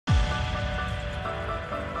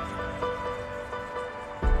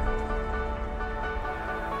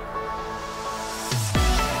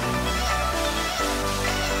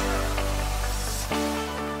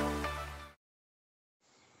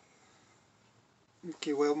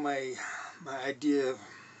Okay, well, my idea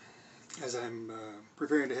as I'm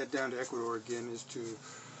preparing to head down to Ecuador again is to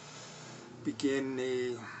begin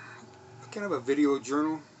a kind of a video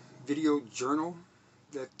journal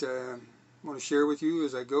that I want to share with you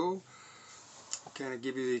as I go. Kind of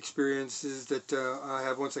give you the experiences that I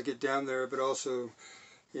have once I get down there, but also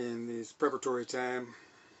in this preparatory time.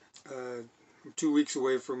 I'm 2 weeks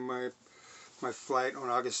away from my flight on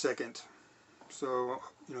August 2nd. So,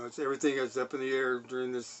 it's everything is up in the air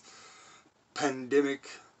during this pandemic.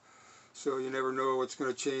 So you never know what's going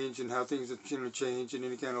to change and how things are going to change and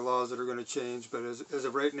any kind of laws that are going to change. But as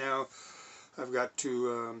of right now, I've got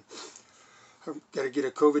to get a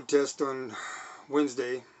COVID test on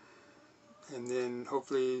Wednesday, and then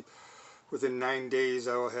hopefully within 9 days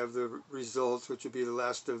I will have the results, which will be the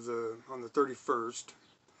last of on the 31st.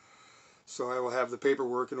 So I will have the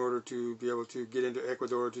paperwork in order to be able to get into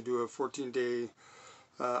Ecuador to do a 14-day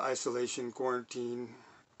isolation quarantine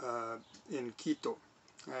in Quito.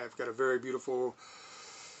 I've got a very beautiful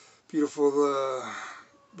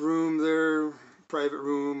room there, private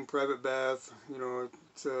room, private bath.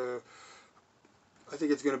 It's I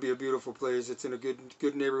think it's going to be a beautiful place. It's in a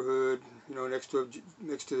good neighborhood. Next to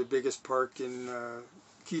the biggest park in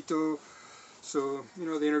Quito. So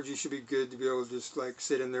the energy should be good to be able to just like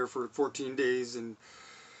sit in there for 14 days and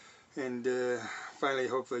finally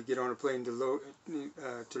hopefully get on a plane to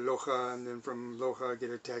Loja, and then from Loja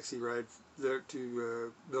get a taxi ride there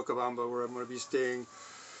to Vilcabamba, where I'm going to be staying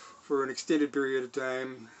for an extended period of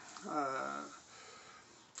time.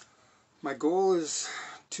 My goal is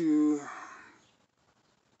to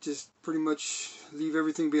just pretty much leave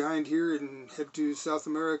everything behind here and head to South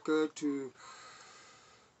America to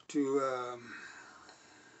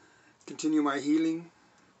continue my healing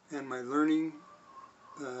and my learning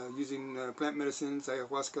using plant medicines,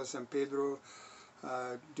 ayahuasca, San Pedro,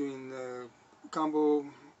 doing combo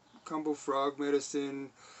frog medicine,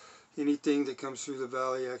 anything that comes through the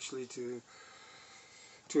valley actually to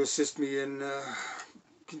assist me in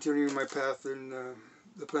continuing my path in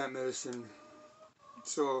the plant medicine.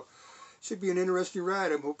 So it should be an interesting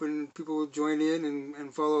ride. I'm hoping people will join in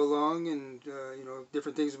and follow along, and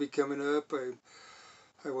different things will be coming up.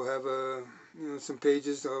 I will have some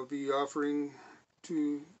pages I'll be offering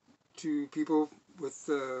to people with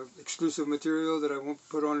exclusive material that I won't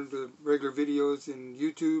put on the regular videos in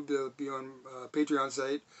YouTube. They'll be on Patreon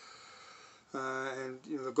site. And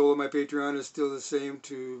the goal of my Patreon is still the same: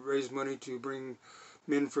 to raise money to bring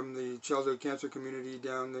men from the childhood cancer community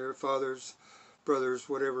down there, fathers, brothers,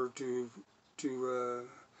 whatever, to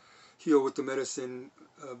heal with the medicine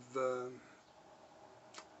of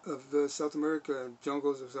South America,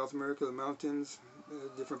 jungles of South America, the mountains,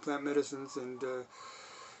 different plant medicines, and to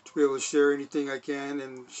be able to share anything I can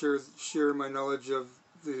and share my knowledge of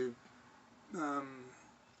the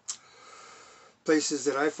places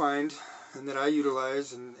that I find and that I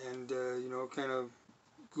utilize, and kind of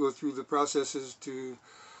go through the processes to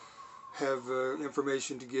have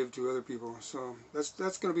information to give to other people. So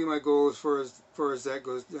that's going to be my goal as far as that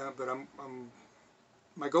goes. But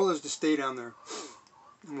my goal is to stay down there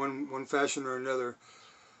in one fashion or another.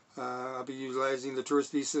 I'll be utilizing the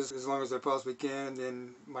tourist visas as long as I possibly can, and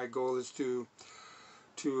then my goal is to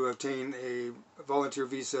obtain a volunteer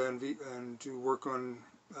visa and to work on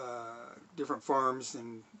different farms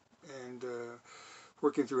and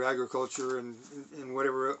working through agriculture and in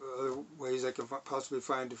whatever other ways I can possibly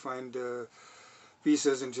find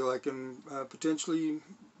visas until I can potentially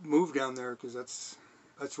move down there, because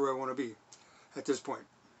that's where I want to be at this point.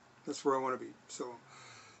 That's where I want to be. So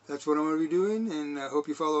that's what I'm going to be doing, and I hope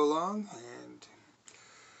you follow along, and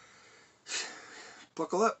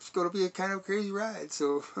buckle up. It's going to be a kind of crazy ride.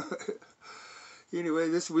 So anyway,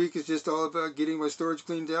 this week is just all about getting my storage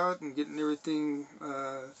cleaned out and getting everything,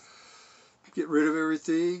 get rid of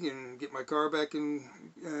everything and get my car back in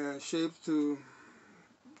shape to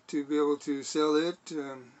be able to sell it,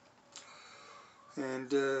 and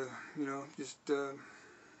just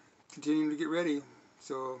continuing to get ready.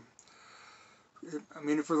 So I'm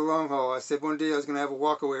in it for the long haul. I said one day I was going to have a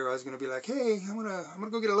walk away where I was going to be like, hey, I'm gonna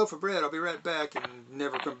go get a loaf of bread. I'll be right back, and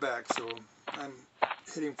never come back. So I'm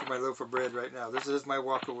heading for my loaf of bread right now. This is my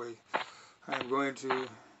walk away. I'm going to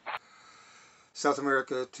South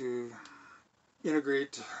America to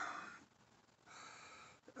integrate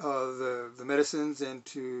the medicines, and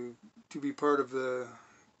to be part of the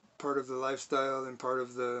lifestyle and part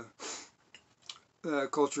of the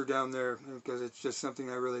culture down there, because it's just something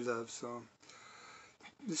I really love. So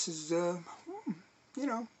this is the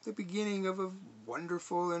beginning of a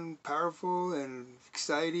wonderful and powerful and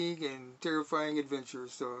exciting and terrifying adventure.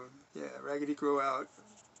 So yeah, Raggedy Crow out.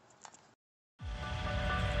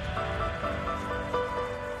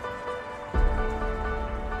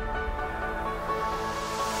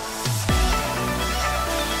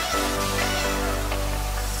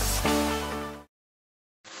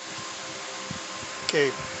 Okay,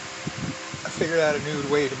 I figured out a new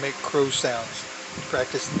way to make crow sounds.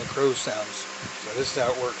 Practicing the crow sounds. So this is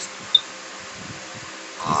how it works.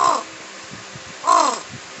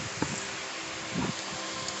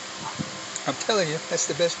 I'm telling you, that's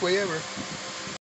the best way ever.